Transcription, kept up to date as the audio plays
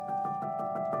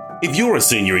If you're a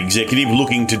senior executive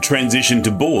looking to transition to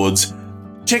boards,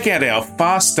 check out our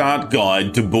Fast Start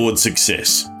Guide to Board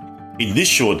Success. In this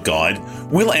short guide,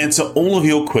 we'll answer all of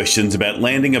your questions about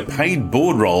landing a paid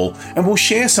board role, and we'll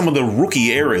share some of the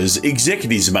rookie errors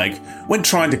executives make when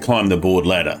trying to climb the board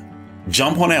ladder.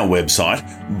 Jump on our website,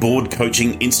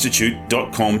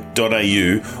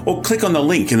 boardcoachinginstitute.com.au, or click on the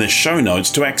link in the show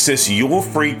notes to access your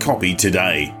free copy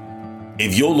today.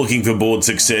 If you're looking for board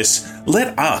success,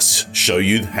 let us show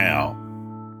you how.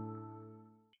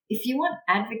 If you want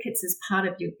advocates as part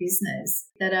of your business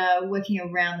that are working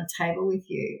around the table with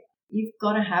you, you've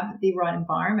got to have the right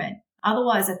environment.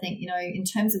 Otherwise, I think, in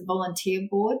terms of volunteer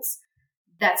boards,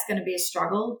 that's going to be a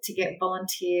struggle to get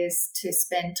volunteers to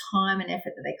spend time and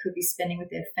effort that they could be spending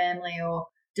with their family or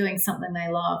doing something they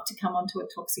love to come onto a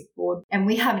toxic board. And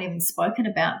we haven't even spoken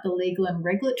about the legal and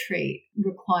regulatory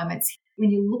requirements.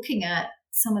 When you're looking at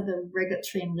some of the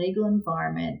regulatory and legal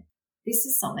environment, this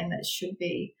is something that should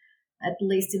be at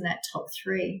least in that top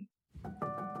 3.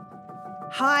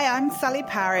 Hi, I'm Sally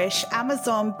Parish,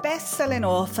 Amazon best-selling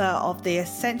author of The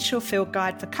Essential Field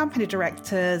Guide for Company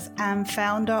Directors and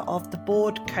founder of the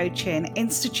Board Coaching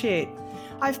Institute.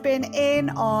 I've been in,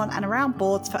 on and around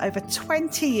boards for over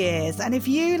 20 years. And if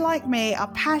you, like me, are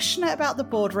passionate about the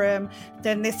boardroom,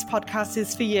 then this podcast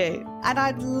is for you. And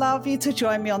I'd love you to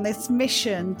join me on this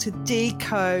mission to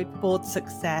decode board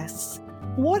success.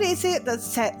 What is it that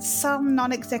sets some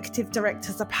non-executive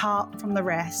directors apart from the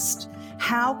rest?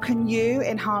 How can you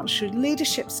enhance your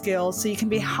leadership skills so you can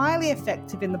be highly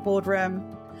effective in the boardroom?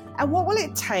 And what will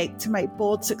it take to make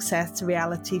board success a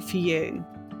reality for you?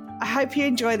 I hope you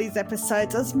enjoy these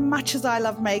episodes as much as I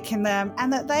love making them,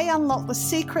 and that they unlock the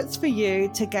secrets for you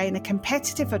to gain a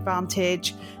competitive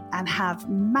advantage and have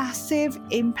massive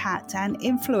impact and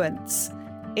influence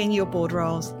in your board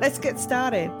roles. Let's get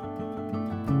started.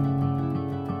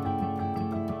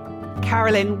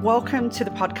 Carolyn, welcome to the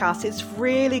podcast. It's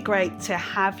really great to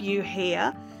have you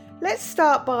here. Let's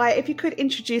start by, if you could,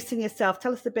 introducing yourself.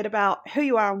 Tell us a bit about who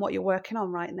you are and what you're working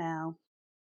on right now.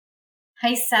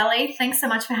 Hey, Sally. Thanks so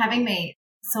much for having me.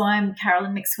 So I'm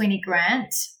Carolyn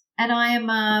Grant, and I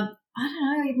am, I don't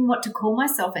know even what to call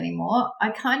myself anymore. I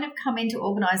kind of come into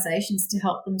organizations to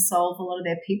help them solve a lot of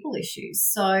their people issues.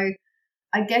 So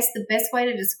I guess the best way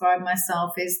to describe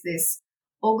myself is this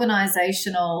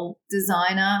organizational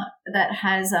designer that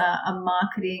has a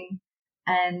marketing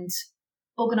and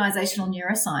organizational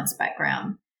neuroscience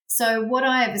background. So what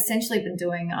I have essentially been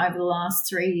doing over the last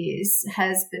 3 years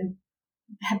have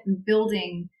been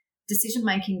building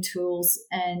decision-making tools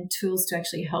and tools to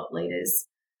actually help leaders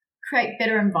create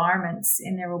better environments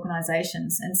in their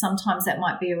organizations. And sometimes that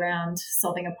might be around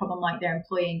solving a problem like their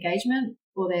employee engagement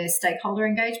or their stakeholder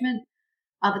engagement.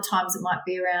 Other times it might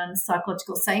be around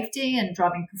psychological safety and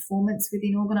driving performance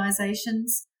within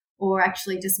organizations, or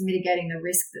actually just mitigating the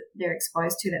risk that they're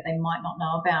exposed to that they might not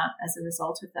know about as a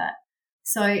result of that.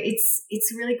 So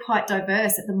it's really quite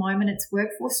diverse. At the moment, it's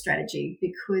workforce strategy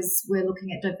because we're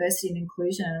looking at diversity and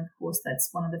inclusion. And of course, that's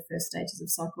one of the first stages of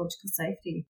psychological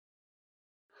safety.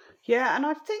 Yeah, and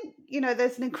I think,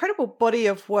 there's an incredible body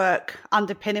of work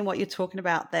underpinning what you're talking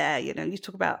about there. You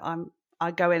talk about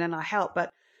I go in and I help, but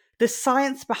the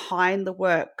science behind the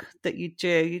work that you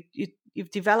do,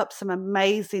 you've developed some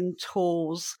amazing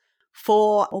tools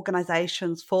for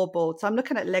organizations, for boards. I'm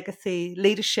looking at Legacy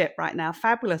Leadership right now,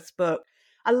 fabulous book.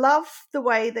 I love the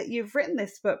way that you've written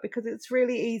this book because it's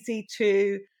really easy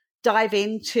to dive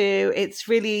into. It's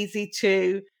really easy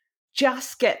to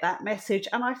just get that message.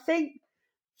 And I think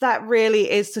that really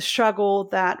is the struggle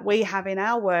that we have in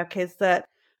our work, is that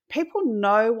people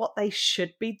know what they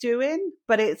should be doing,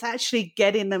 but it's actually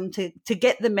getting them to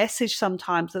get the message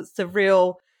sometimes that's the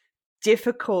real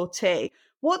difficulty.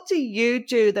 What do you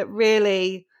do that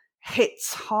really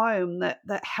hits home,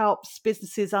 that helps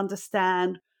businesses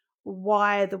understand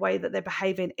why the way that they're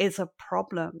behaving is a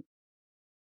problem?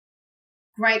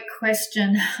 Great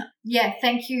question. Yeah,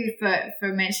 thank you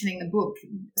for mentioning the book.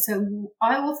 So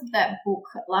I authored that book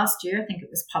last year, I think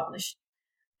it was published,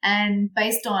 and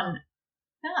based on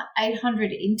about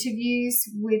 800 interviews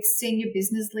with senior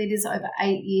business leaders over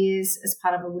 8 years as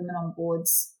part of a Women on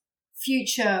Boards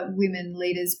Future Women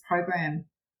Leaders program.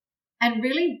 And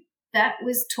really that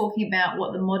was talking about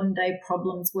what the modern day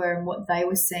problems were and what they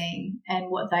were seeing and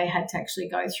what they had to actually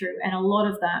go through. And a lot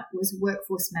of that was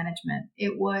workforce management.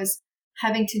 It was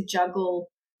having to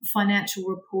juggle financial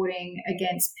reporting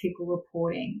against people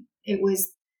reporting. It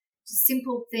was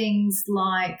simple things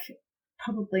like,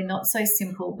 probably not so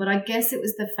simple, but I guess it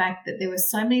was the fact that there were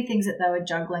so many things that they were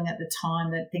juggling at the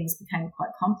time that things became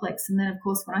quite complex. And then, of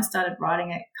course, when I started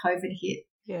writing it, COVID hit.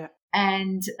 Yeah.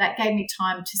 And that gave me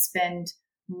time to spend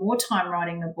more time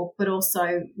writing the book, but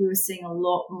also we were seeing a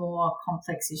lot more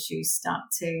complex issues start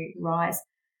to rise.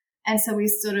 And so we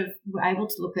sort of were able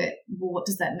to look at, well, what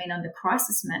does that mean under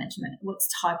crisis management? What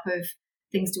type of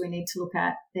things do we need to look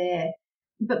at there?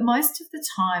 But most of the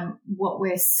time, what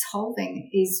we're solving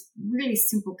is really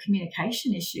simple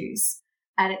communication issues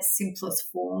at its simplest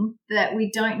form, that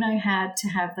we don't know how to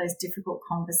have those difficult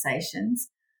conversations.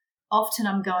 Often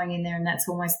I'm going in there and that's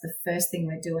almost the first thing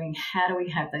we're doing. How do we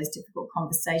have those difficult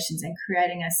conversations and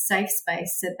creating a safe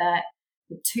space so that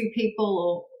the two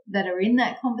people that are in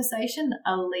that conversation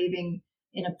are leaving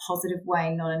in a positive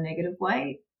way, not a negative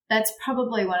way? That's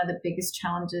probably one of the biggest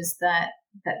challenges that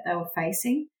they were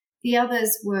facing. The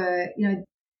others were,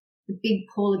 the big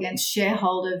pull against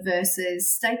shareholder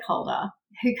versus stakeholder.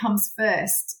 Who comes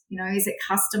first? Is it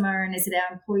customer and is it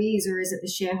our employees, or is it the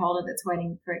shareholder that's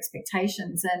waiting for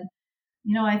expectations? And,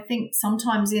 I think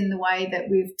sometimes in the way that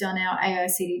we've done our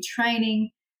AOCD training,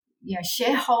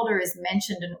 shareholder is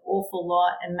mentioned an awful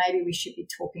lot, and maybe we should be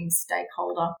talking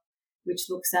stakeholder, which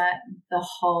looks at the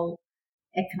whole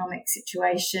economic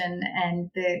situation and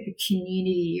the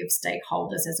community of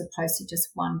stakeholders as opposed to just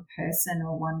one person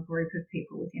or one group of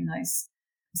people within those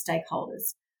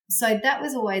stakeholders. So that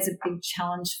was always a big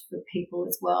challenge for people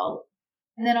as well.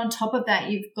 And then on top of that,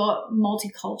 you've got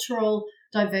multicultural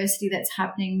diversity that's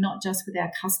happening, not just with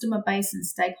our customer base and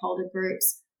stakeholder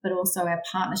groups, but also our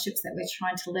partnerships that we're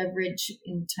trying to leverage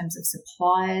in terms of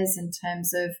suppliers, in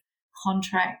terms of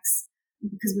contracts,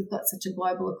 because we've got such a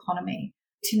global economy.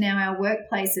 To now our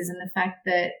workplaces and the fact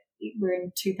that we're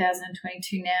in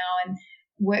 2022 now and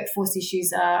workforce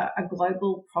issues are a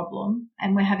global problem,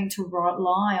 and we're having to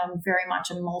rely on very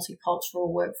much a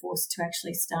multicultural workforce to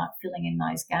actually start filling in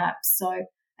those gaps. So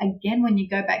again, when you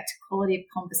go back to quality of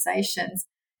conversations,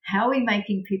 how are we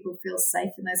making people feel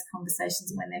safe in those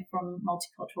conversations when they're from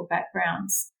multicultural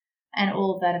backgrounds? And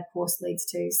all of that, of course, leads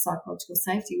to psychological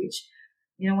safety, which,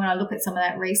 when I look at some of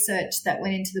that research that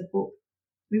went into the book,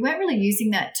 we weren't really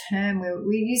using that term.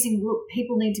 We're using, look,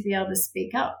 people need to be able to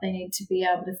speak up. They need to be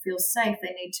able to feel safe.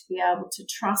 They need to be able to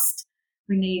trust.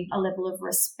 We need a level of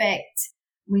respect.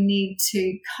 We need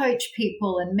to coach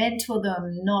people and mentor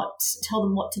them, not tell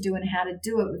them what to do and how to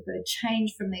do it. We've got to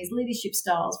change from these leadership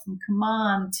styles, from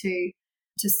command to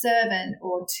servant,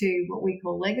 or to what we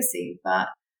call legacy. But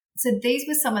so these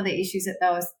were some of the issues that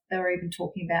they were even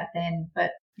talking about then.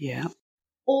 But yeah.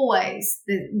 Always,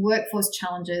 the workforce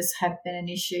challenges have been an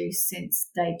issue since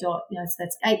day dot. So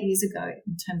that's 8 years ago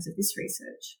in terms of this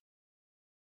research.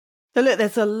 So look,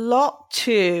 there's a lot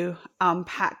to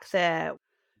unpack there.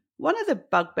 One of the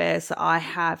bugbears that I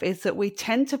have is that we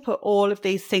tend to put all of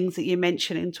these things that you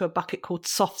mentioned into a bucket called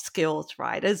soft skills,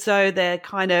 right? As though they're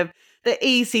kind of the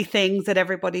easy things that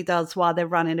everybody does while they're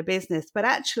running a business. But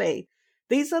actually,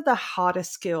 these are the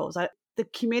hardest skills. The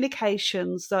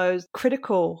communications, those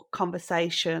critical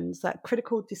conversations, that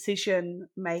critical decision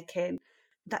making,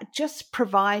 that just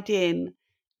providing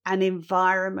an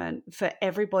environment for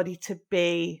everybody to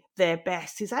be their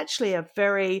best is actually a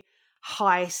very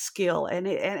high skill. And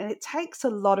it takes a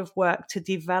lot of work to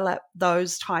develop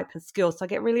those type of skills. So I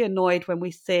get really annoyed when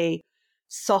we see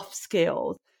soft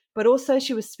skills. But also, as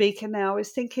you were speaking now, I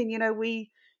was thinking,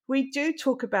 we do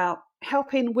talk about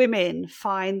helping women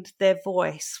find their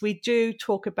voice. We do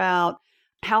talk about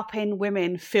helping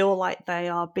women feel like they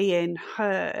are being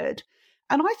heard.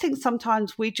 And I think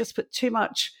sometimes we just put too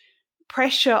much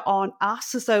pressure on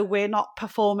us as though we're not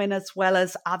performing as well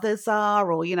as others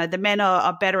are, or, the men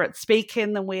are better at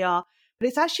speaking than we are. But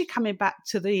it's actually coming back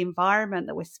to the environment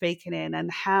that we're speaking in and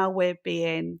how we're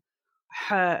being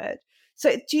heard.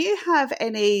 So do you have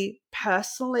any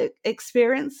personal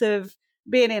experience of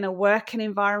being in a working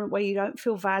environment where you don't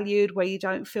feel valued, where you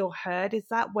don't feel heard? Is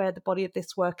that where the body of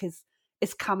this work is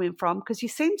coming from? Because you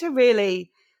seem to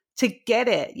really to get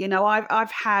it.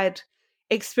 I've had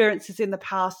experiences in the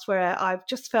past where I've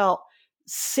just felt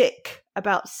sick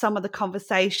about some of the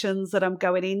conversations that I'm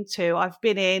going into. I've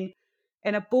been in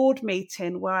a board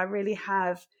meeting where I really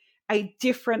have a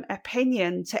different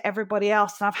opinion to everybody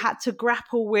else, and I've had to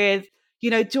grapple with,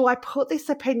 do I put this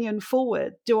opinion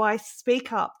forward? Do I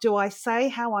speak up? Do I say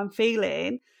how I'm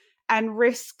feeling and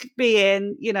risk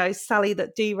being, Sally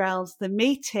that derails the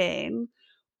meeting?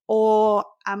 Or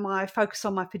am I focused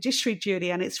on my fiduciary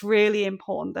duty? And it's really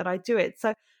important that I do it.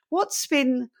 So what's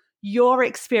been your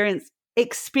experience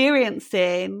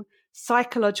experiencing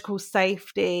psychological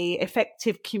safety,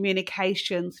 effective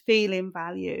communications, feeling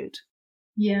valued?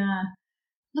 Yeah.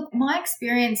 Look, my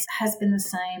experience has been the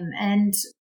same. And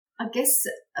I guess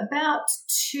about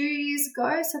 2 years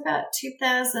ago, so about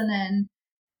 2020,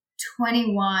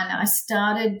 21, I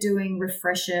started doing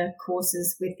refresher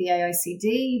courses with the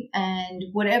AICD and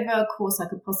whatever course I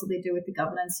could possibly do with the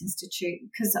Governance Institute,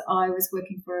 because I was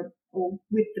working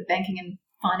with the banking and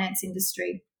finance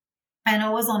industry. And I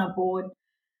was on a board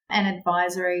and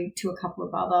advisory to a couple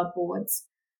of other boards.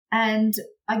 And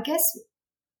I guess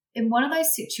in one of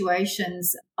those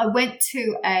situations, I went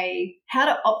to a how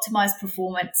to optimize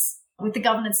performance with the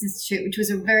Governance Institute, which was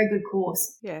a very good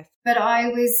course. Yes. But I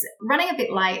was running a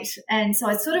bit late. And so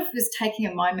I sort of was taking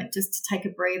a moment just to take a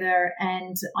breather,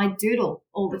 and I doodle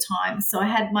all the time. So I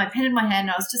had my pen in my hand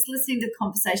and I was just listening to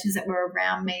conversations that were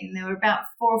around me. And there were about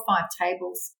 4 or 5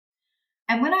 tables.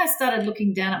 And when I started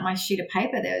looking down at my sheet of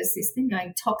paper, there was this thing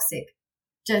going toxic,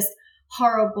 just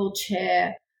horrible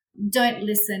chair, don't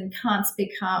listen, can't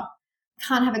speak up,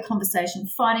 can't have a conversation,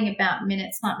 fighting about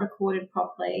minutes, not recorded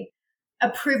properly,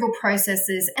 approval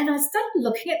processes. And I started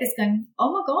looking at this going,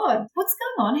 oh my God, what's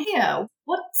going on here?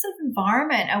 What sort of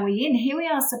environment are we in? Here we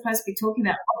are supposed to be talking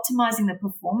about optimizing the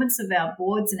performance of our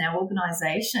boards and our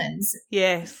organizations.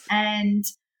 Yes. And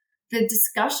the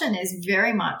discussion is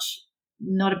very much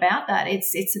not about that.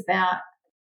 It's about,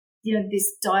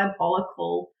 this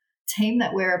diabolical team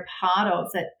that we're a part of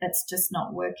that's just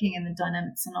not working and the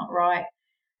dynamics are not right.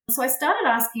 So I started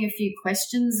asking a few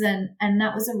questions and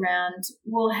that was around,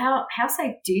 well, how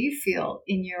safe do you feel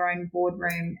in your own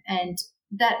boardroom? And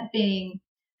that being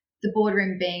the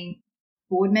boardroom being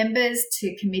board members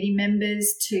to committee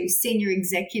members to senior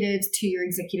executives to your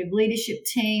executive leadership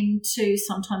team to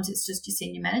sometimes it's just your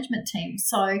senior management team.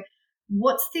 So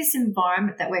what's this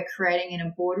environment that we're creating in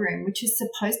a boardroom, which is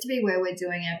supposed to be where we're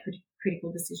doing our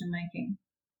critical decision making?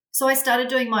 So I started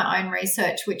doing my own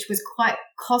research, which was quite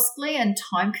costly and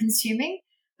time consuming,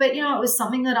 but, it was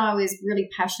something that I was really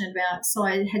passionate about. So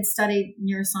I had studied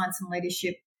neuroscience and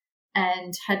leadership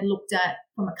and had looked at,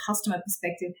 from a customer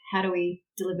perspective, how do we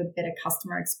deliver better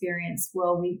customer experience?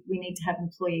 Well, we need to have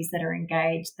employees that are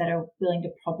engaged, that are willing to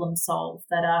problem solve,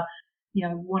 that are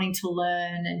wanting to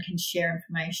learn and can share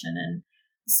information. And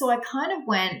so I kind of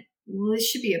went, well, this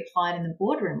should be applied in the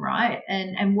boardroom, right?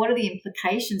 And what are the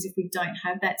implications if we don't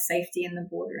have that safety in the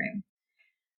boardroom?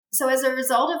 So as a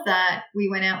result of that, we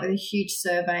went out with a huge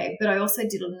survey, but I also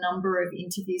did a number of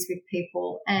interviews with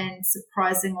people, and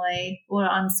surprisingly or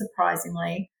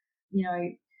unsurprisingly,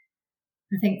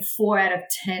 I think 4 out of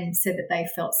 10 said that they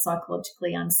felt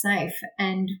psychologically unsafe.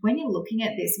 And when you're looking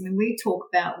at this, we talk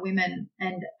about women,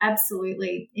 and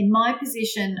absolutely in my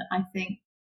position, I think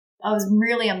I was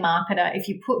really a marketer. If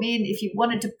you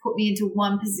wanted to put me into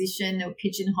one position or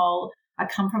pigeonhole, I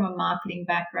come from a marketing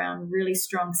background, really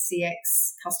strong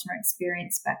CX, customer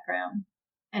experience background,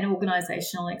 and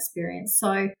organizational experience.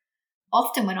 So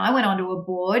often when I went onto a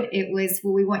board, it was,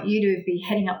 well, we want you to be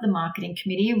heading up the marketing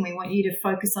committee and we want you to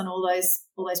focus on all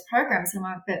those programs. And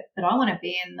I'm like, but I want to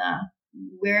be in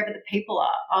wherever the people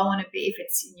are. I want to be, if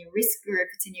it's in your risk or if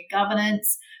it's in your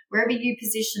governance, wherever you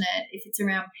position it, if it's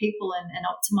around people and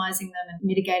optimizing them and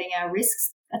mitigating our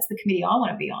risks, that's the committee I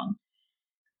want to be on.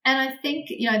 And I think,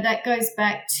 that goes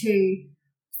back to,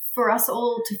 for us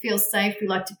all to feel safe, we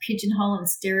like to pigeonhole and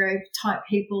stereotype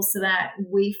people so that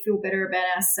we feel better about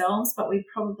ourselves, but we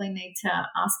probably need to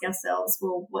ask ourselves,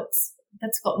 well,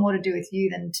 that's got more to do with you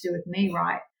than to do with me,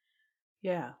 right?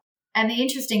 Yeah. And the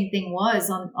interesting thing was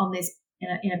on this,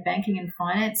 in a banking and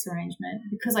finance arrangement,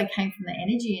 because I came from the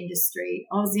energy industry,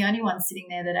 I was the only one sitting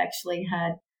there that actually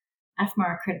had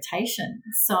AFMA accreditation.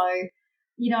 So,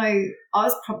 I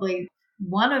was probably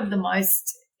one of the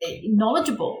most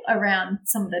knowledgeable around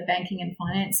some of the banking and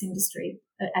finance industry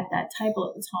at that table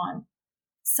at the time.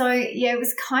 So, yeah, it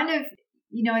was kind of,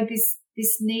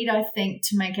 this need, I think,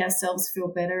 to make ourselves feel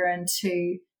better and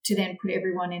to then put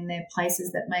everyone in their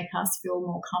places that make us feel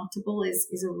more comfortable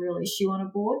is a real issue on a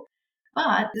board.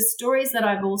 But the stories that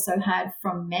I've also had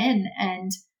from men,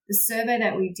 and the survey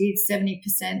that we did, 70%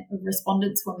 of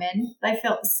respondents were men, they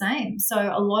felt the same. So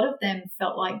a lot of them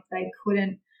felt like they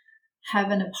couldn't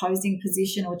have an opposing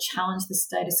position or challenge the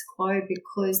status quo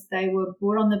because they were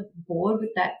brought on the board with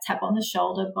that tap on the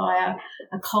shoulder by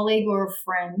a colleague or a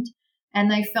friend, and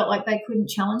they felt like they couldn't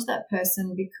challenge that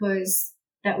person because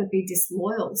that would be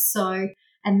disloyal. So,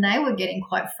 and they were getting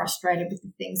quite frustrated with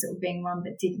the things that were being run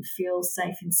but didn't feel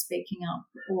safe in speaking up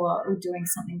or doing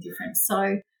something different.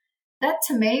 So that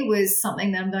to me was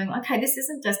something that I'm going, okay, this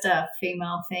isn't just a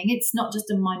female thing. It's not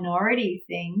just a minority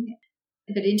thing.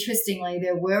 But interestingly,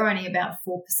 there were only about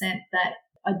 4% that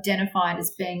identified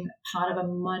as being part of a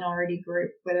minority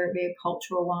group, whether it be a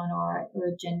cultural one or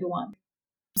a gender one.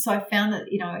 So I found that,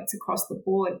 it's across the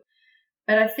board.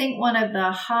 But I think one of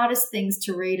the hardest things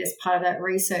to read as part of that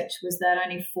research was that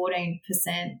only 14%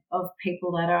 of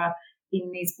people that are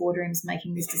in these boardrooms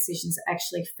making these decisions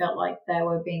actually felt like they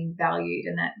were being valued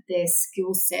and that their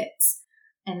skill sets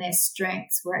and their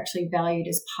strengths were actually valued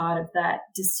as part of that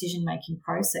decision-making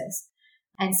process.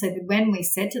 And so when we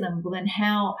said to them, well, then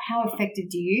how effective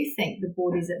do you think the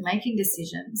board is at making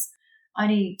decisions?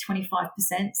 Only 25%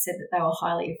 said that they were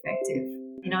highly effective.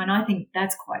 And I think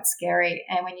that's quite scary.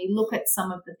 And when you look at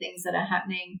some of the things that are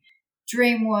happening,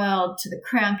 Dreamworld to the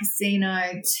Crown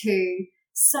Casino to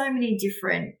so many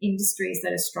different industries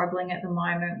that are struggling at the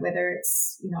moment, whether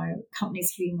it's,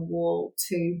 companies hitting the wall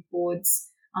to boards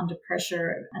under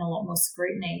pressure and a lot more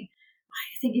scrutiny.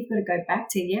 I think you've got to go back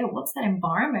to, what's that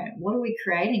environment? What are we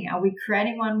creating? Are we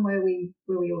creating one where we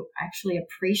are actually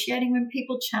appreciating when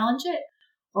people challenge it?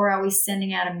 Or are we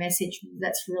sending out a message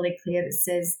that's really clear that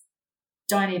says,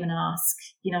 don't even ask,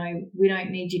 we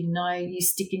don't need you to know, you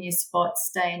stick in your spot,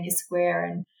 stay in your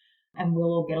square, and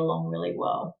we'll all get along really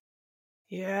well.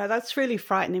 Yeah, that's really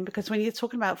frightening, because when you're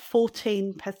talking about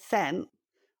 14%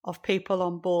 of people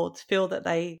on boards feel that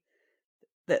they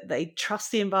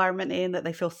trust the environment that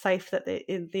they feel safe that they're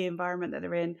in the environment that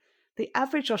they're in. The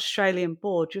average Australian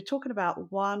board, you're talking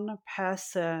about one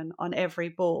person on every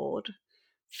board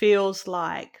feels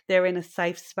like they're in a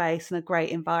safe space and a great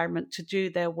environment to do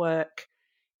their work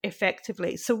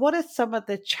effectively. So what are some of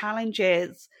the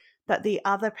challenges that the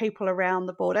other people around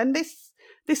the board, and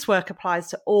this work applies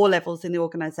to all levels in the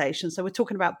organization. So we're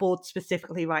talking about boards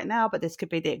specifically right now, but this could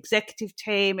be the executive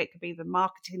team, it could be the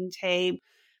marketing team,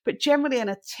 but generally in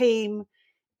a team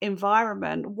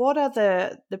environment, what are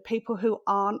the people who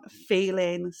aren't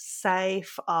feeling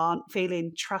safe, aren't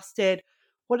feeling trusted?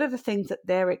 What are the things that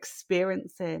they're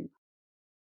experiencing?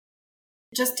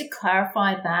 Just to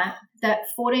clarify that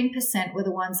 14% were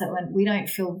the ones that went, we don't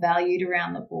feel valued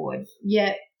around the board.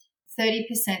 Yet 30%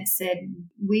 said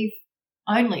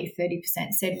only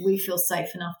 30% said we feel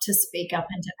safe enough to speak up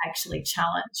and to actually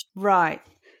challenge. Right.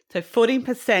 So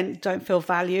 14% don't feel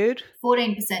valued.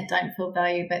 14% don't feel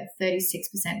valued, but 36%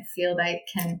 feel they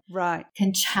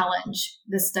can challenge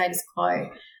the status quo.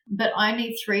 But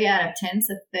only 3 out of 10,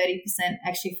 so 30%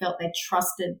 actually felt they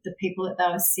trusted the people that they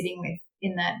were sitting with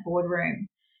in that boardroom.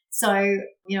 So,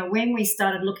 when we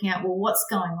started looking at, well, what's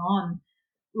going on,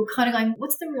 we were kind of going,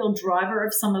 what's the real driver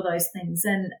of some of those things?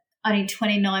 And only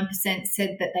 29%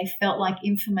 said that they felt like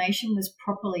information was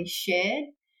properly shared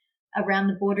around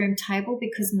the boardroom table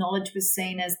because knowledge was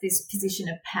seen as this position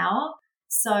of power.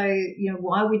 So,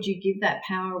 why would you give that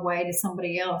power away to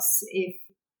somebody else if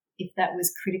that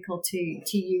was critical to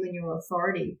you and your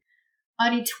authority?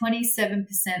 Only 27%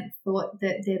 thought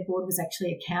that their board was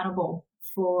actually accountable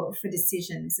for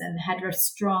decisions and had a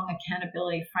strong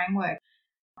accountability framework.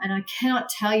 And I cannot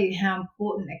tell you how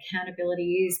important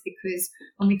accountability is, because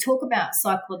when we talk about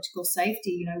psychological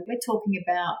safety, we're talking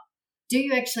about, do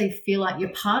you actually feel like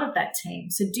you're part of that team?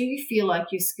 So do you feel like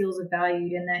your skills are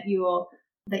valued and that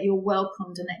you're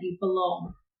welcomed and that you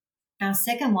belong? Our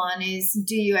second one is,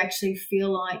 do you actually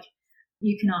feel like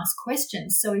you can ask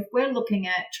questions? So if we're looking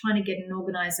at trying to get an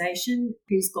organisation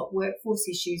who's got workforce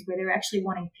issues where they're actually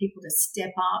wanting people to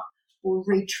step up or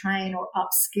retrain or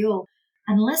upskill,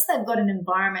 unless they've got an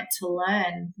environment to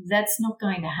learn, that's not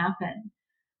going to happen.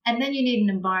 And then you need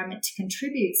an environment to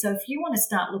contribute. So if you want to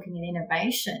start looking at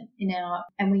innovation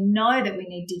and we know that we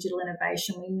need digital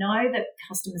innovation, we know that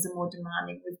customers are more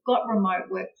demanding, we've got remote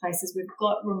workplaces, we've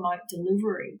got remote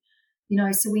delivery,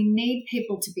 so we need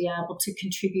people to be able to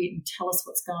contribute and tell us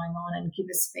what's going on and give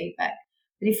us feedback.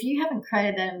 But if you haven't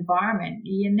created that environment,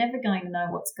 you're never going to know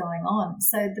what's going on.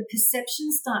 So the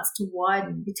perception starts to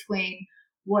widen between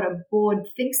what a board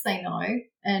thinks they know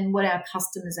and what our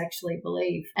customers actually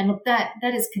believe. And look, that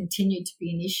has continued to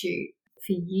be an issue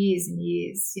for years and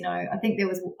years. I think there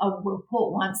was a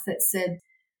report once that said,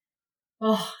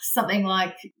 something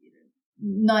like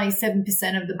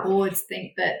 97% of the boards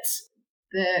think that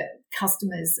the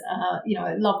customers,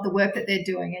 love the work that they're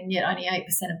doing, and yet only 8%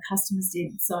 of customers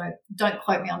did. So don't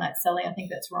quote me on that, Sally. I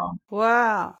think that's wrong.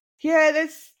 Wow. Yeah,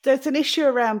 there's an issue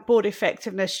around board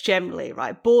effectiveness generally,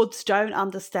 right? Boards don't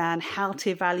understand how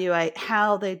to evaluate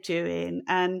how they're doing.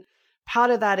 And part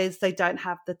of that is they don't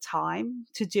have the time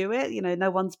to do it.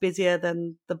 No one's busier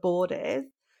than the board is.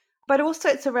 But also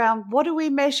it's around, what do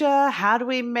we measure? How do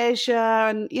we measure?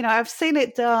 And, I've seen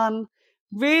it done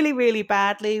really, really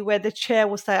badly where the chair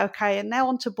will say, okay, and now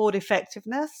on to board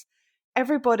effectiveness.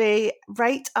 Everybody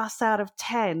rate us out of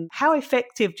 10. How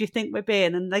effective do you think we're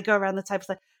being? And they go around the table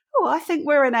and say, oh, I think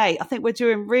we're an 8. I think we're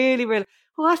doing really, really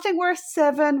well. I think we're a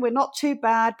 7. We're not too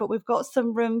bad, but we've got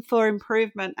some room for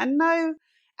improvement, and no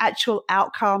actual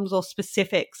outcomes or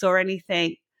specifics or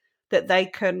anything that they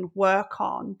can work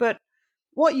on. But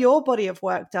what your body of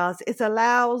work does is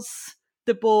allows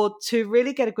the board to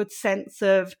really get a good sense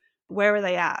of where are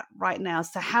they at right now.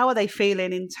 So how are they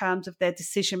feeling in terms of their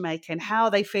decision making? How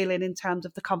are they feeling in terms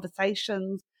of the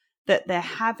conversations that they're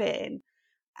having?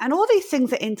 And all these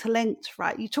things are interlinked,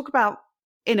 right? You talk about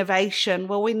innovation.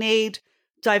 Well, we need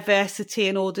diversity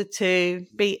in order to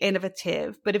be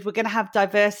innovative. But if we're going to have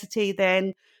diversity,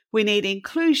 then we need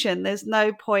inclusion. There's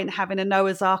no point having a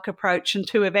Noah's Ark approach and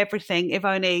two of everything if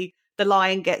only the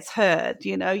lion gets heard.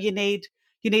 You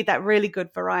need that really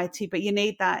good variety, but you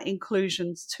need that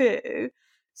inclusions too.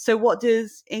 So what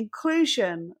does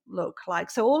inclusion look like?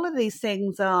 So all of these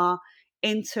things are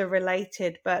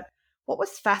interrelated, but what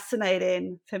was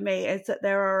fascinating for me is that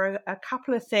there are a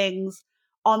couple of things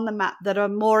on the map that are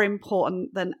more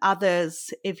important than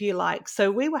others, if you like.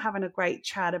 So we were having a great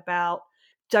chat about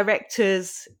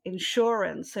directors'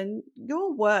 insurance, and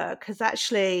your work has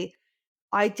actually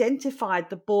identified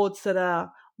the boards that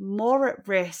are more at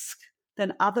risk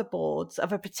than other boards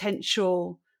of a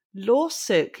potential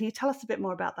lawsuit. Can you tell us a bit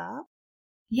more about that?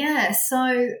 Yeah,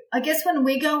 so I guess when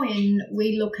we go in,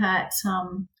 we look at,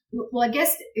 well, I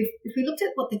guess if we looked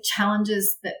at what the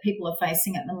challenges that people are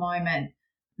facing at the moment,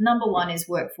 number one is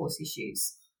workforce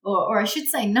issues, or I should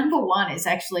say number one is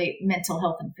actually mental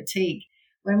health and fatigue.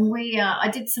 When I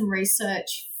did some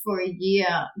research for a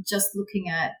year just looking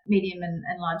at medium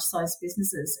and large size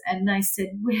businesses, and they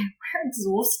said, we're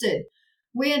exhausted.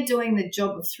 We are doing the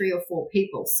job of 3 or 4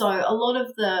 people. So a lot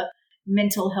of the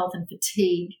mental health and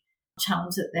fatigue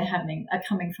challenges that they're having are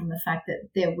coming from the fact that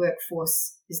their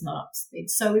workforce is not up to speed.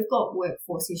 So we've got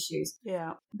workforce issues.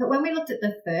 Yeah. But when we looked at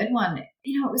the third one,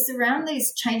 it was around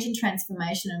these change and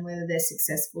transformation and whether they're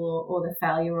successful or the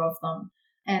failure of them,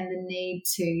 and the need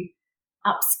to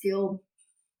upskill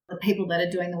the people that are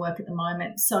doing the work at the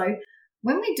moment. So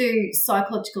when we do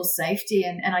psychological safety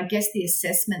and I guess the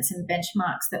assessments and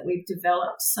benchmarks that we've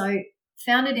developed, so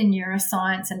founded in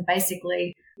neuroscience, and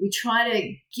basically we try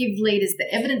to give leaders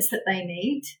the evidence that they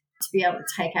need to be able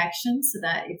to take action, so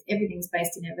that everything's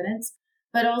based in evidence,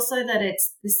 but also that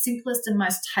it's the simplest and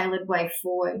most tailored way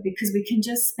forward, because we can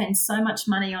just spend so much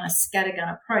money on a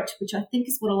scattergun approach, which I think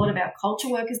is what a lot of our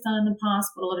culture work has done in the past,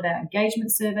 what a lot of our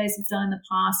engagement surveys have done in the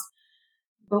past.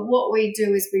 But what we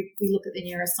do is we look at the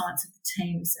neuroscience of the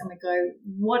teams and we go,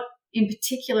 what in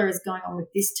particular is going on with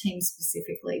this team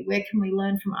specifically? Where can we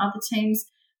learn from other teams?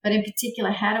 But in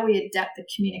particular, how do we adapt the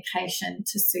communication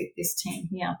to suit this team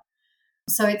here?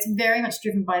 So it's very much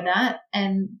driven by that.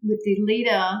 And with the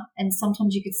leader, and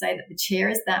sometimes you could say that the chair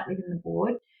is that within the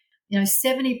board,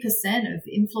 70% of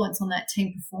influence on that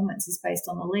team performance is based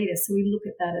on the leader. So we look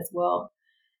at that as well.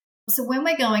 So when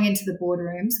we're going into the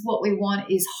boardrooms, what we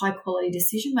want is high quality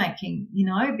decision making,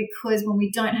 because when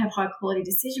we don't have high quality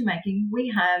decision making,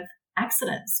 we have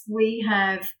accidents, we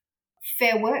have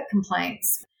fair work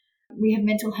complaints, we have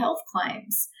mental health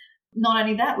claims. Not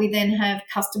only that, we then have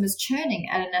customers churning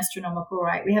at an astronomical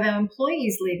rate. We have our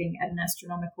employees leaving at an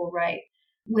astronomical rate.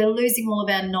 We're losing all of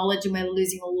our knowledge and we're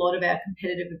losing a lot of our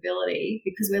competitive ability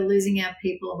because we're losing our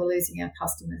people and we're losing our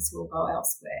customers who will go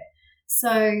elsewhere.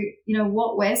 So,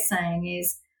 what we're saying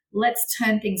is let's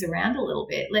turn things around a little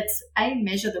bit. Let's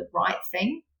measure the right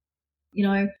thing,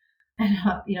 and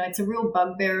it's a real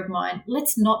bugbear of mine.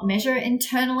 Let's not measure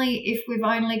internally if we've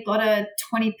only got a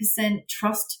 20%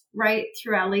 trust rate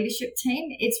through our leadership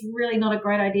team. It's really not a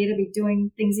great idea to be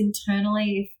doing things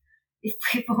internally if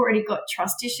we've already got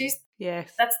trust issues.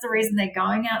 Yes. That's the reason they're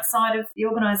going outside of the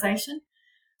organisation.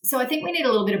 So I think we need a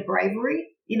little bit of bravery,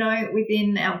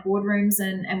 within our boardrooms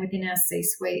and within our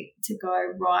C-suite to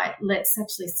go, right, let's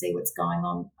actually see what's going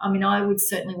on. I mean, I would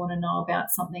certainly want to know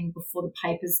about something before the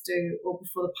papers do or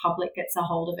before the public gets a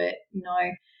hold of it.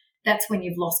 That's when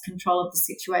you've lost control of the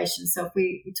situation. So if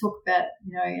we talk about,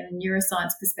 in a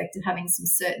neuroscience perspective, having some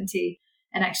certainty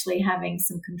and actually having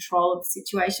some control of the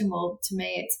situation, well, to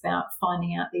me, it's about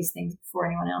finding out these things before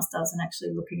anyone else does and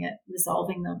actually looking at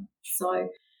resolving them. So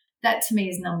that to me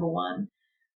is number one.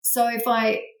 So if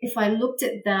I looked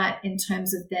at that in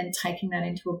terms of then taking that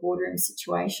into a boardroom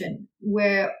situation,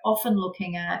 we're often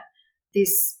looking at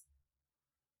this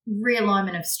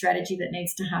realignment of strategy that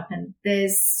needs to happen.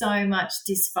 There's so much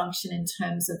dysfunction in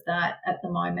terms of that at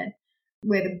the moment,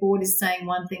 where the board is saying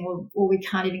one thing or we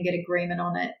can't even get agreement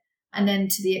on it, and then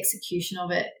to the execution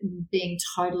of it being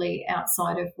totally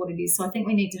outside of what it is. So I think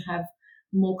we need to have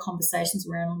more conversations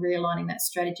around realigning that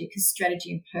strategy, because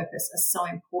strategy and purpose are so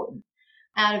important.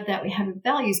 Out of that, we have a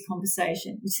values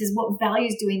conversation, which is what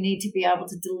values do we need to be able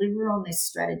to deliver on this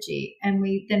strategy? And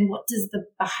then what does the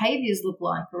behaviors look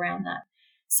like around that?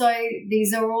 So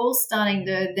these are all starting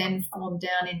to then form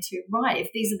down into, right,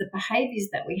 if these are the behaviours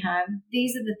that we have,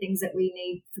 these are the things that we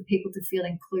need for people to feel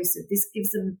inclusive. This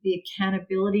gives them the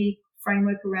accountability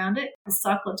framework around it. The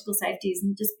psychological safety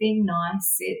isn't just being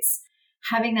nice, it's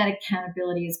having that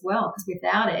accountability as well, because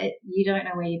without it, you don't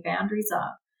know where your boundaries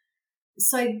are.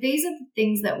 So these are the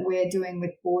things that we're doing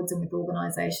with boards and with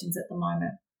organisations at the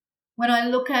moment. When I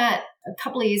look at a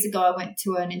couple of years ago, I went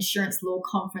to an insurance law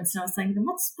conference and I was saying to them,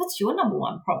 what's your number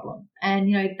one problem?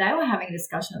 And, they were having a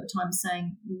discussion at the time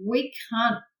saying, we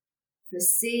can't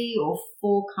foresee or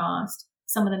forecast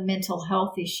some of the mental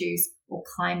health issues or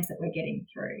claims that we're getting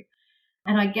through.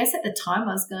 And I guess at the time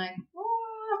I was going,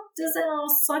 does our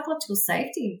psychological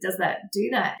safety, does that do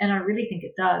that? And I really think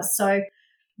it does. So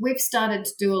we've started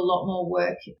to do a lot more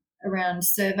work around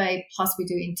survey, plus we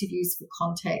do interviews for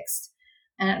context.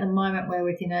 And at the moment, we're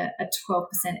within a 12%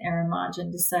 error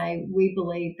margin to say we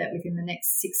believe that within the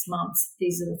next 6 months,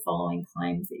 these are the following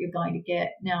claims that you're going to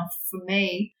get. Now, for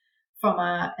me, from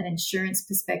an insurance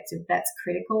perspective, that's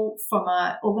critical. From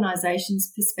an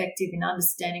organisation's perspective, in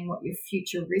understanding what your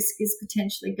future risk is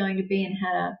potentially going to be and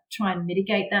how to try and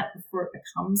mitigate that before it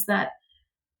becomes that,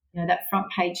 that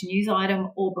front page news item,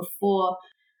 or before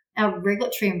our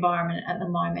regulatory environment at the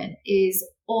moment is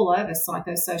all over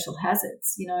psychosocial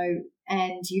hazards,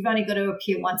 and you've only got to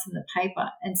appear once in the paper.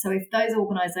 And so if those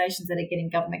organisations that are getting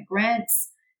government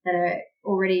grants, that are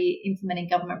already implementing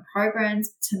government programs,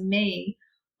 to me,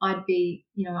 I'd be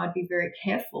very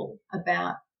careful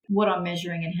about what I'm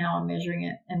measuring and how I'm measuring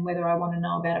it, and whether I want to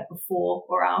know about it before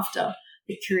or after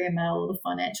the Courier Mail or the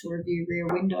Financial Review Rear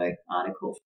Window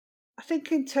article. I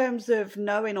think in terms of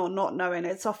knowing or not knowing,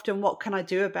 it's often what can I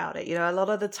do about it? A lot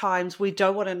of the times we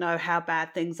don't want to know how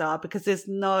bad things are because there's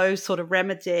no sort of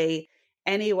remedy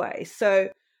anyway. So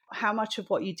how much of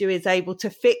what you do is able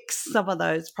to fix some of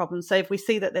those problems? So if we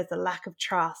see that there's a lack of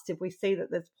trust, if we see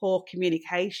that there's poor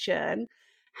communication,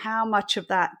 how much of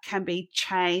that can be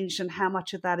changed, and how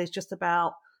much of that is just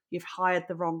about you've hired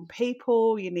the wrong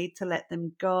people, you need to let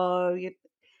them go?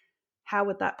 How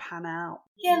would that pan out?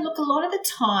 Yeah, look, a lot of the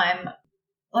time,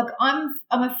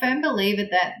 I'm a firm believer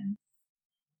that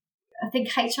I think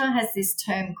HR has this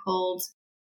term called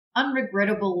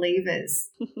unregrettable leavers.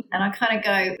 And I kind of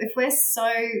go, if we're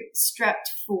so strapped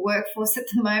for workforce at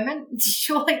the moment,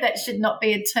 surely that should not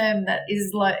be a term that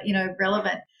is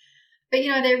relevant. But,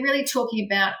 they're really talking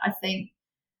about, I think,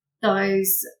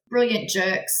 those brilliant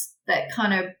jerks that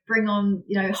kind of bring on,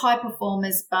 high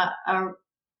performers, but are,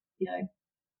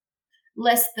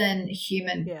 less than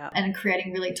human, and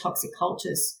creating really toxic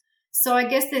cultures. So I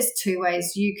guess there's two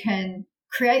ways. You can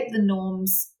create the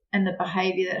norms and the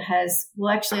behavior that has,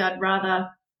 well, actually, I'd rather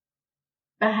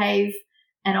behave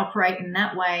and operate in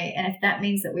that way. And if that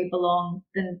means that we belong,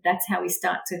 then that's how we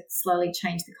start to slowly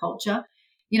change the culture.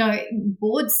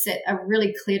 Boards set a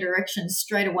really clear direction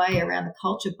straight away around the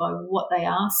culture by what they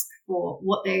ask for,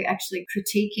 what they're actually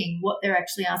critiquing, what they're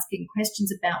actually asking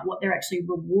questions about, what they're actually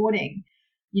rewarding.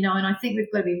 And I think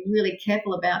we've got to be really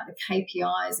careful about the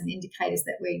KPIs and indicators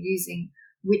that we're using.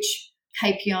 Which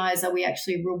KPIs are we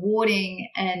actually rewarding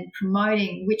and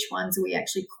promoting? Which ones are we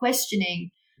actually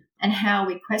questioning, and how are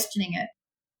we questioning it?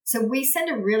 So we send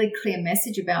a really clear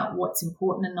message about what's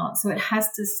important and not. So it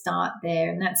has to start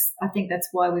there. And I think that's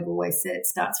why we've always said it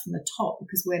starts from the top,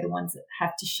 because we're the ones that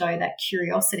have to show that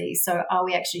curiosity. So are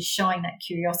we actually showing that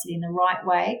curiosity in the right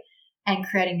way and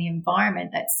creating the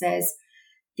environment that says,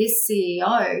 this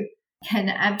CEO can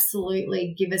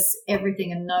absolutely give us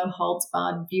everything and no holds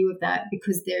barred view of that,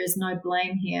 because there is no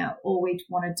blame here. All we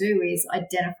want to do is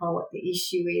identify what the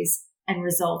issue is and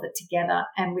resolve it together.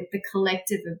 And with the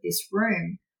collective of this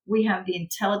room, we have the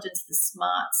intelligence, the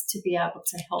smarts to be able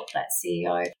to help that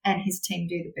CEO and his team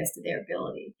do the best of their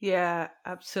ability. Yeah,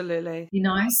 absolutely.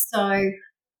 So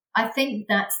I think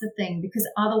that's the thing, because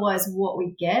otherwise what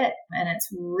we get, and it's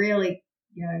really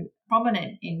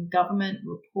prominent in government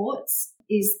reports,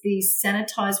 is these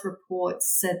sanitized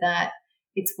reports so that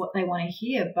it's what they want to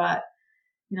hear. But,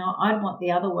 I'd want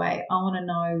the other way. I want to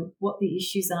know what the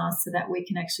issues are so that we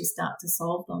can actually start to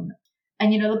solve them.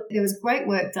 And, there was great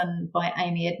work done by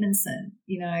Amy Edmondson,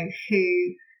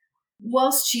 who,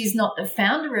 whilst she's not the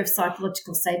founder of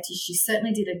psychological safety, she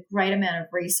certainly did a great amount of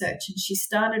research. And she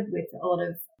started with a lot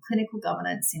of clinical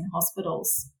governance in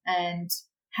hospitals and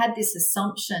had this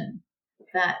assumption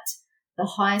that the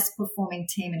highest performing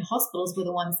team in hospitals were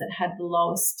the ones that had the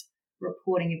lowest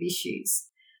reporting of issues,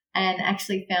 and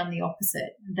actually found the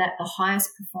opposite, that the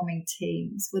highest performing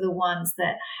teams were the ones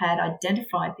that had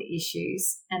identified the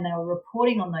issues and they were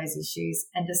reporting on those issues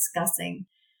and discussing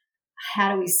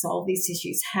how do we solve these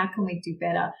issues? How can we do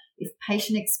better? If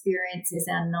patient experience is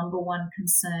our number one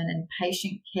concern and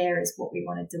patient care is what we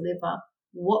want to deliver,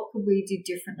 what could we do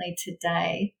differently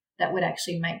today that would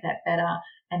actually make that better?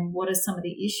 And what are some of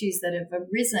the issues that have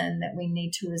arisen that we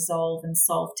need to resolve and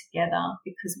solve together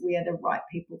because we are the right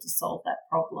people to solve that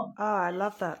problem? Oh, I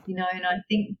love that. And I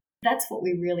think that's what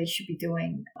we really should be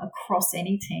doing across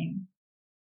any team.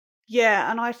 Yeah,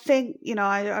 and I think,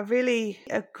 I really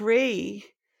agree.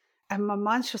 And my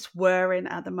mind's just whirring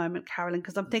at the moment, Carolyn,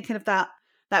 because I'm thinking of that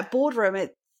boardroom.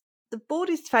 The board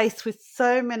is faced with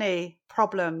so many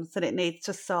problems that it needs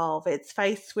to solve. It's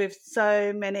faced with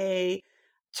so many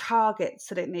targets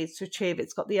that it needs to achieve.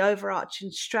 It's got the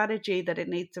overarching strategy that it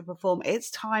needs to perform.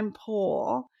 It's time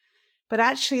poor, but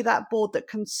actually that board that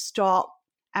can stop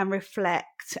and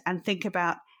reflect and think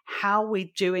about how we're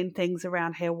doing things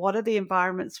around here. What are the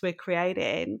environments we're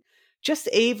creating? Just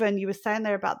even, you were saying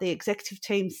there about the executive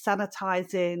team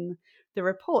sanitizing the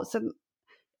reports. And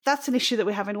that's an issue that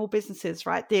we have in all businesses,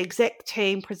 right? The exec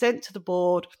team present to the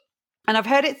board. And I've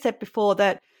heard it said before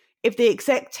that if the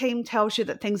exec team tells you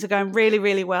that things are going really,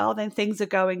 really well, then things are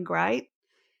going great.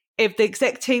 If the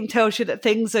exec team tells you that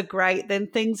things are great, then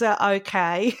things are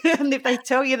okay. And if they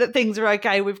tell you that things are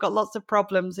okay, we've got lots of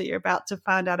problems that you're about to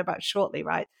find out about shortly,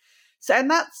 right? So, and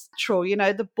that's true.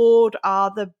 The board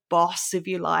are the boss, if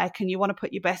you like, and you want to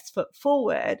put your best foot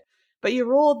forward, but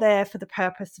you're all there for the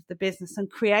purpose of the business and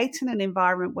creating an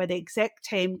environment where the exec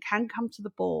team can come to the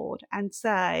board and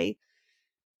say,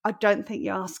 I don't think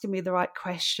you're asking me the right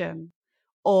question,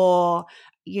 or,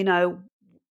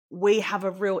 we have a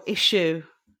real issue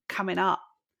coming up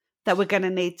that we're going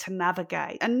to need to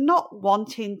navigate, and not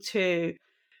wanting to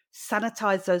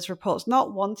sanitize those reports,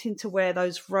 not wanting to wear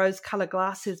those rose-colored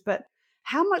glasses, but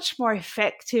how much more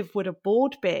effective would a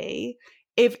board be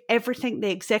if everything the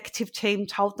executive team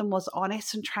told them was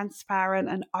honest and transparent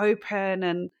and open?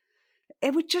 And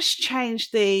it would just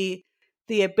change the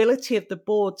ability of the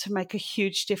board to make a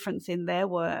huge difference in their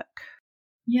work.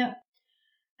 Yeah.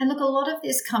 And look, a lot of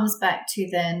this comes back to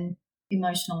then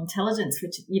emotional intelligence,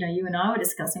 which, you and I were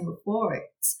discussing before.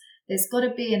 There's got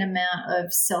to be an amount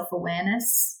of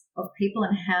self-awareness of people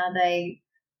and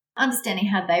understanding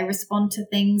how they respond to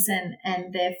things,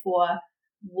 and therefore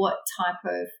what type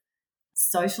of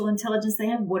social intelligence they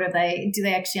have. Do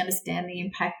they actually understand the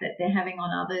impact that they're having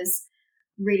on others?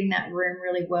 Reading that room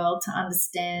really well to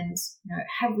understand,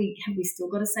 have we still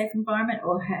got a safe environment,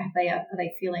 or are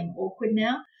they feeling awkward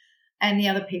now? And the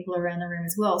other people around the room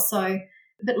as well. So,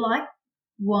 but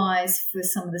likewise for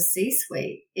some of the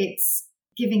C-suite, it's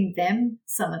giving them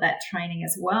some of that training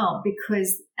as well,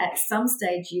 because at some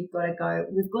stage we've got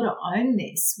to own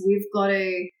this.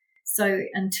 So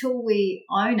until we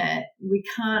own it, we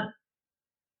can't,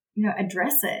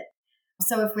 address it.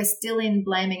 So if we're still in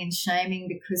blaming and shaming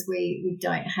because we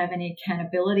don't have any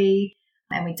accountability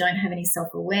and we don't have any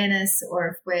self-awareness, or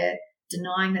if we're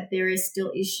denying that there is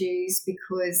still issues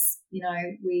because,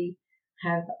 we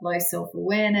have low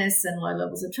self-awareness and low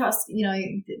levels of trust,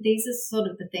 these are sort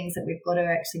of the things that we've got to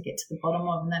actually get to the bottom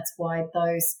of. And that's why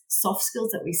those soft skills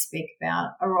that we speak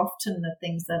about are often the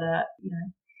things that are,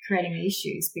 creating the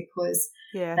issues, because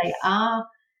they are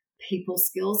people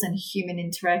skills and human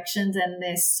interactions, and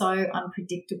they're so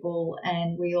unpredictable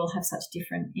and we all have such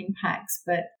different impacts.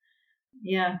 But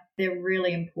yeah, they're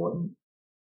really important.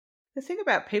 The thing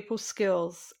about people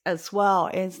skills as well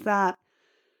is that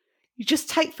you just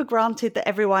take for granted that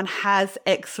everyone has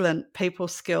excellent people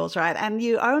skills, right? And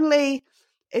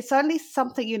it's only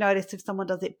something you notice if someone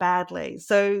does it badly.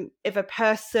 So if a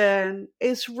person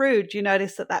is rude, you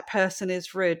notice that person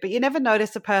is rude, but you never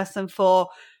notice a person for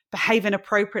behaving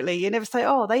appropriately. You never say,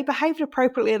 oh, they behaved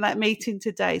appropriately in that meeting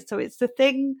today. So it's the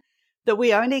thing that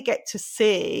we only get to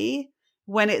see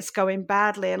when it's going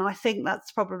badly. And I think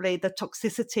that's probably the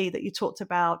toxicity that you talked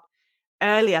about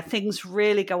earlier. Things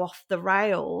really go off the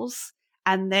rails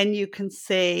and then you can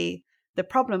see the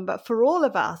problem. But for all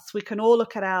of us, we can all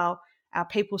look at our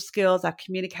people skills, our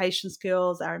communication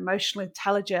skills, our emotional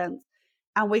intelligence,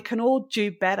 and we can all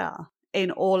do better in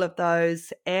all of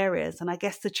those areas. And I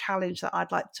guess the challenge that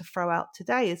I'd like to throw out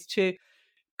today is to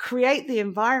create the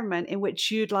environment in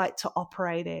which you'd like to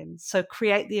operate in. So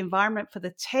create the environment for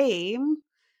the team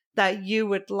that you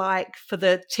would like for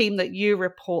the team that you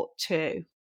report to.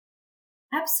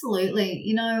 Absolutely.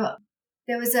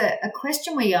 There was a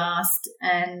question we asked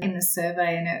and in the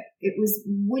survey, and it was,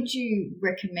 would you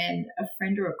recommend a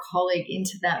friend or a colleague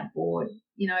into that board?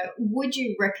 Would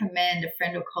you recommend a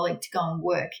friend or colleague to go and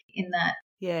work in that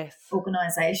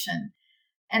organisation?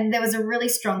 And there was a really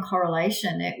strong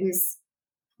correlation. It was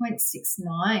 0.69,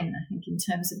 I think, in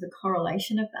terms of the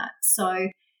correlation of that. So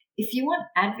if you want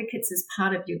advocates as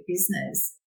part of your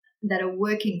business that are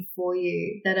working for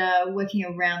you, that are working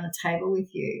around the table with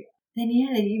you, then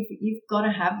you've got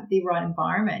to have the right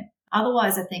environment.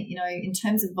 Otherwise, I think, in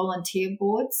terms of volunteer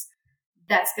boards,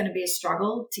 that's going to be a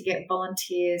struggle to get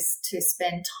volunteers to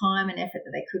spend time and effort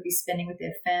that they could be spending with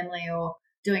their family or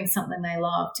doing something they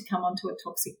love to come onto a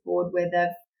toxic board where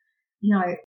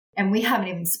they've, and we haven't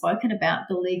even spoken about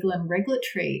the legal and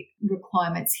regulatory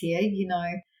requirements here.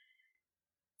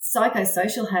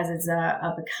 Psychosocial hazards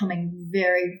are becoming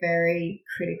very, very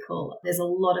critical. There's a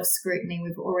lot of scrutiny.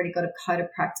 We've already got a code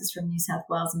of practice from New South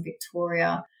Wales and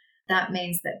Victoria. That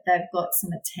means that they've got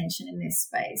some attention in this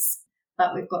space.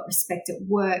 But we've got Respect at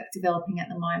Work developing at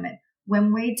the moment.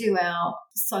 When we do our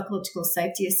psychological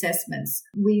safety assessments,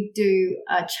 we do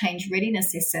a change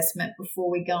readiness assessment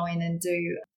before we go in and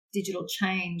do digital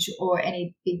change or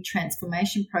any big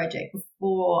transformation project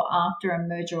before, after a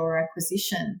merger or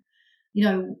acquisition.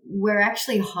 We're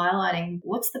actually highlighting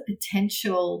what's the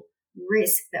potential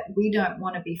risk that we don't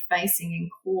want to be facing in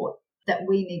court that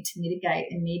we need to mitigate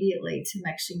immediately to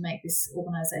actually make this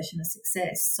organisation a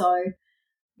success. So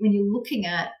when you're looking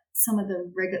at some of the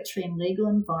regulatory and legal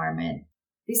environment,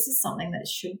 this is something that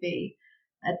should be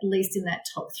at least in that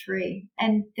top 3.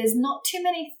 And there's not too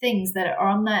many things that are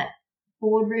on that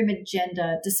boardroom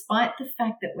agenda, despite the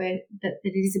fact that that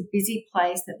it is a busy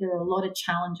place, that there are a lot of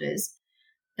challenges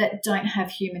that don't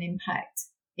have human impact,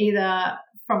 either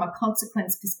from a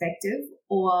consequence perspective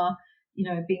or,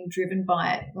 being driven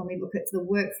by it. When we look at the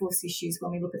workforce issues,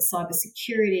 when we look at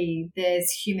cybersecurity,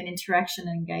 there's human interaction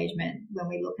and engagement. When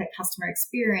we look at customer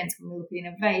experience, when we look at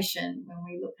innovation, when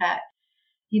we look at,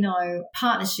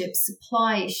 partnerships,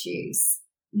 supply issues,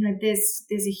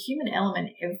 there's a human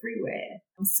element everywhere.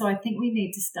 And so I think we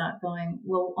need to start going,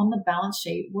 well, on the balance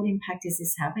sheet, what impact is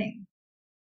this having?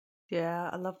 Yeah,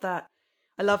 I love that.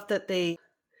 I love that the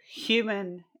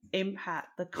human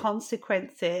impact, the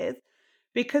consequences,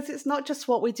 because it's not just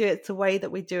what we do, it's the way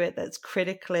that we do it that's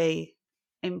critically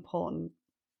important.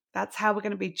 That's how we're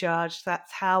going to be judged.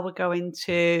 That's how we're going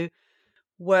to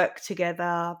work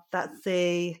together. That's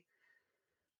the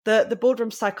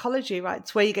boardroom psychology, right?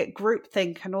 It's where you get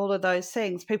groupthink and all of those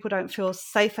things. People don't feel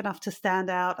safe enough to stand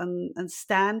out and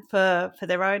stand for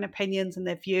their own opinions and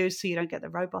their views. So you don't get the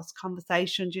robust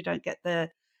conversations. You don't get the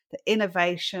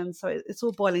innovation. So it's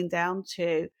all boiling down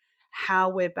to how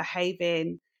we're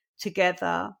behaving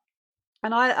together.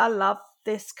 And I love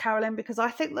this, Carolyn, because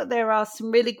I think that there are some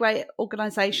really great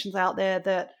organizations out there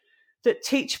that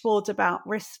teach boards about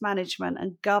risk management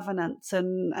and governance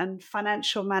and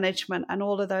financial management and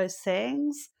all of those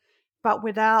things. But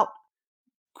without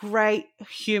great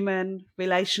human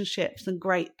relationships and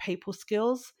great people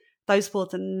skills, those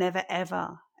boards are never,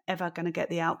 ever, ever going to get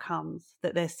the outcomes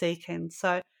that they're seeking. So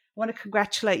I want to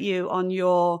congratulate you on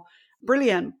your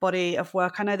brilliant body of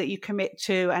work. I know that you commit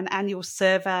to an annual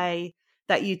survey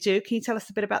that you do. Can you tell us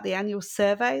a bit about the annual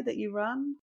survey that you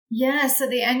run? Yeah, so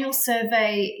the annual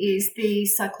survey is the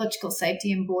psychological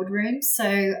safety in boardrooms.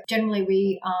 So generally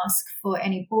we ask for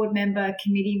any board member,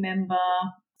 committee member,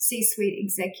 C-suite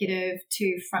executive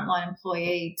to frontline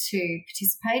employee to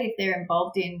participate if they're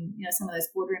involved in some of those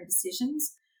boardroom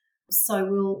decisions. So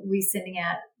we'll be sending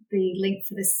out the link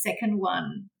for the second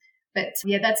one. But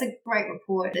yeah, that's a great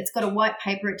report. It's got a white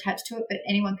paper attached to it, but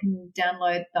anyone can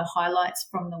download the highlights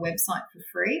from the website for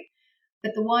free.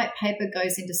 But the white paper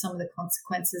goes into some of the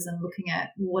consequences and looking at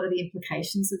what are the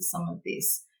implications of some of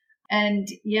this. And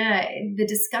yeah, the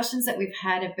discussions that we've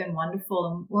had have been wonderful.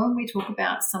 And when we talk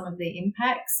about some of the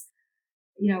impacts,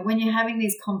 when you're having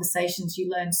these conversations, you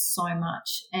learn so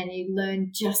much and you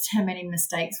learn just how many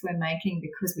mistakes we're making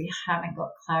because we haven't got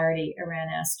clarity around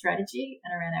our strategy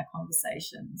and around our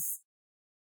conversations.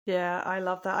 Yeah, I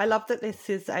love that. I love that this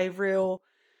is a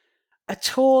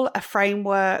tool, a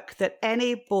framework that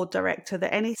any board director,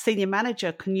 that any senior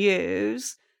manager can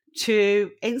use to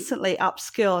instantly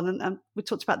upskill. And we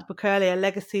talked about the book earlier,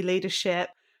 Legacy Leadership.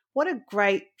 What a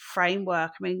great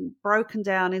framework. I mean, broken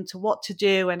down into what to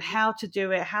do and how to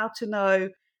do it, how to know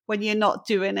when you're not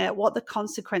doing it, what the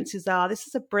consequences are. This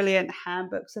is a brilliant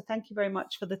handbook. So thank you very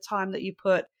much for the time that you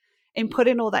put in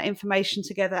putting all that information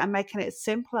together and making it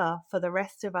simpler for the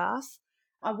rest of us.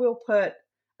 I will put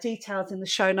details in the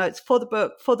show notes for the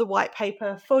book, for the white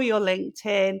paper, for your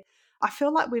LinkedIn. I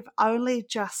feel like we've only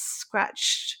just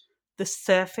scratched the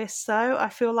surface though. I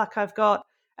feel like I've got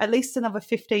at least another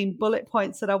 15 bullet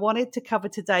points that I wanted to cover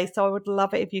today. So I would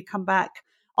love it if you come back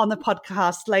on the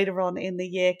podcast later on in the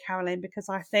year, Carolyn, because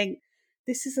I think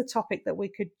this is a topic that we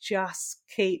could just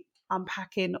keep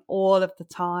unpacking all of the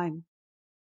time.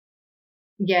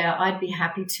 Yeah, I'd be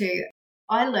happy to.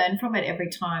 I learn from it every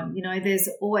time. There's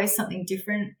always something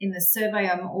different in the survey.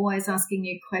 I'm always asking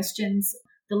new questions.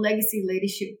 The Legacy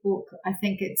Leadership book, I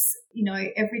think it's,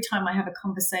 every time I have a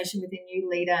conversation with a new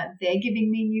leader, they're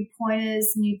giving me new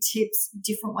pointers, new tips,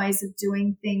 different ways of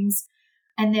doing things.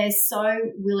 And they're so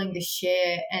willing to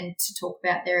share and to talk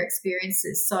about their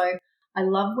experiences. So I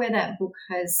love where that book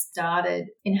has started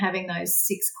in having those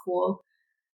 6 core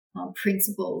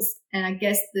principles. And I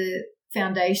guess the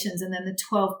foundations and then the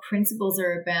 12 principles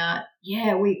are about,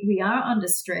 we are under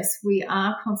stress. We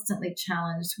are constantly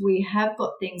challenged. We have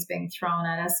got things being thrown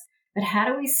at us. But how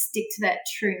do we stick to that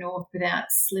true north without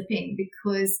slipping?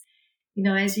 Because,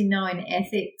 as you know, in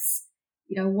ethics,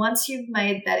 once you've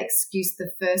made that excuse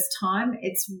the first time,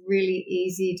 it's really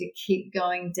easy to keep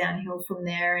going downhill from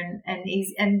there, and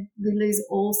we lose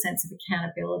all sense of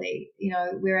accountability.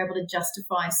 We're able to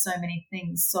justify so many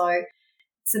things. So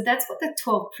that's what the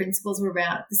 12 principles were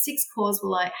about. The 6 cores were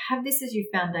like, have this as your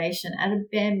foundation. At a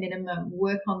bare minimum,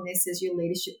 work on this as your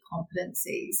leadership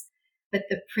competencies. But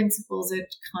the principles are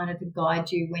kind of to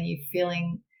guide you when you're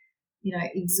feeling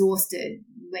exhausted,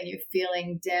 when you're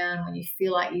feeling down, when you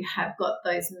feel like you have got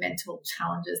those mental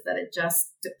challenges that are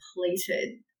just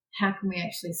depleted. How can we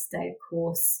actually stay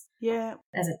course? Yeah.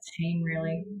 As a team,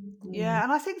 really. Yeah.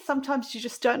 And I think sometimes you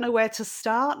just don't know where to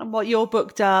start. And what your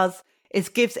book does is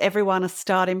gives everyone a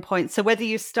starting point. So whether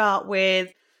you start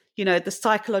with, the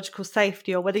psychological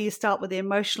safety, or whether you start with the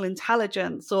emotional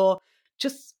intelligence, or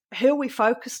just who are we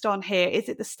focused on here? Is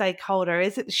it the stakeholder?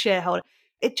 Is it the shareholder?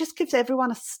 It just gives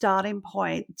everyone a starting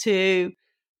point to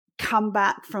come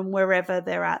back from wherever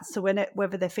they're at. So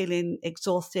whether they're feeling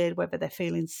exhausted, whether they're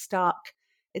feeling stuck,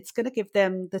 it's going to give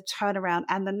them the turnaround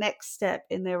and the next step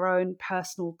in their own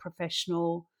personal,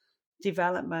 professional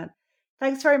development.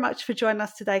 Thanks very much for joining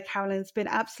us today, Carolyn. It's been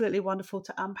absolutely wonderful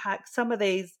to unpack some of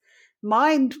these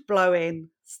mind-blowing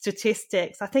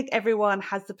statistics. I think everyone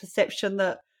has the perception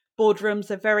that boardrooms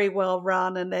are very well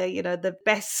run and they're, the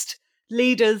best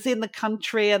leaders in the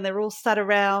country and they're all sat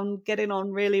around getting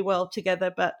on really well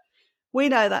together. But we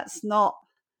know that's not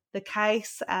the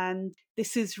case. And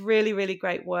this is really, really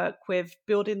great work with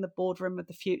building the boardroom of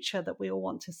the future that we all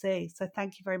want to see. So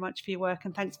thank you very much for your work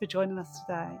and thanks for joining us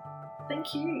today.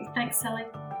 Thank you. Thanks, Sally.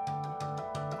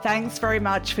 Thanks very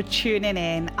much for tuning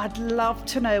in. I'd love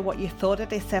to know what you thought of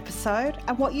this episode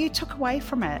and what you took away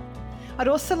from it. I'd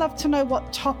also love to know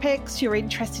what topics you're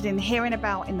interested in hearing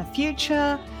about in the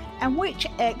future and which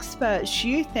experts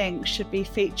you think should be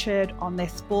featured on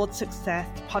this Board Success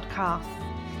podcast.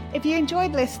 If you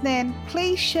enjoyed listening,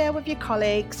 please share with your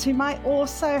colleagues who might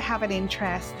also have an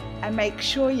interest, and make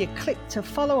sure you click to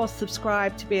follow or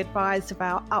subscribe to be advised of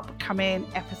our upcoming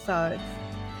episodes.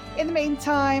 In the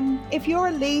meantime, if you're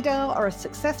a leader or a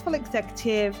successful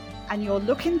executive and you're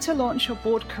looking to launch your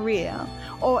board career,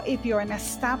 or if you're an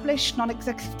established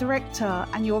non-executive director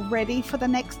and you're ready for the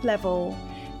next level,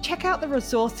 check out the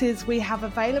resources we have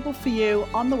available for you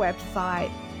on the website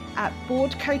at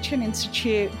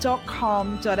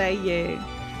boardcoachinginstitute.com.au.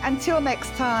 Until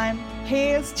next time,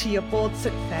 here's to your board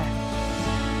success.